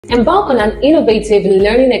Embark on an innovative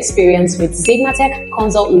learning experience with Zigmatech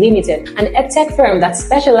Consult Limited, an EdTech firm that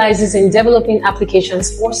specializes in developing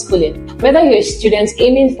applications for schooling. Whether you're a student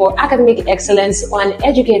aiming for academic excellence or an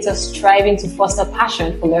educator striving to foster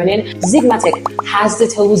passion for learning, Zigmatech has the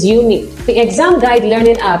tools you need. The ExamGuide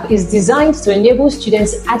Learning App is designed to enable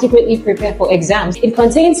students adequately prepare for exams. It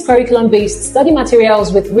contains curriculum-based study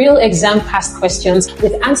materials with real exam past questions,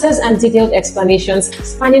 with answers and detailed explanations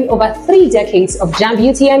spanning over 3 decades of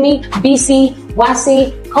JAMB UTME, BC,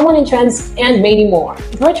 WASI, Common Entrance, and many more.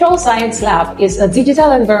 Virtual Science Lab is a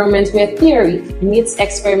digital environment where theory meets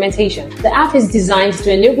experimentation. The app is designed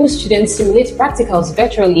to enable students simulate practicals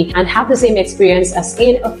virtually and have the same experience as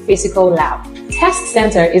in a physical lab.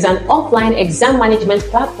 Testcentre is an offline exam management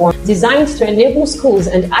platform designed to enable schools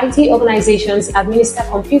and IT organizations administer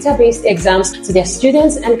computer-based exams to their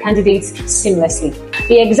students and candidates seamlessly.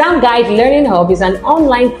 The ExamGuide LearningHub is an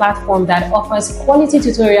online platform that offers quality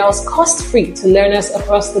tutorials cost-free to learners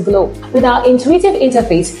across the globe. With our intuitive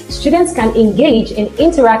interface, students can engage in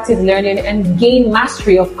interactive learning and gain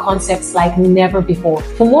mastery of concepts like never before.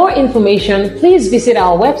 For more information, please visit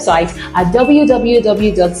our website at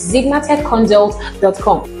www.zigmatechconsult.com.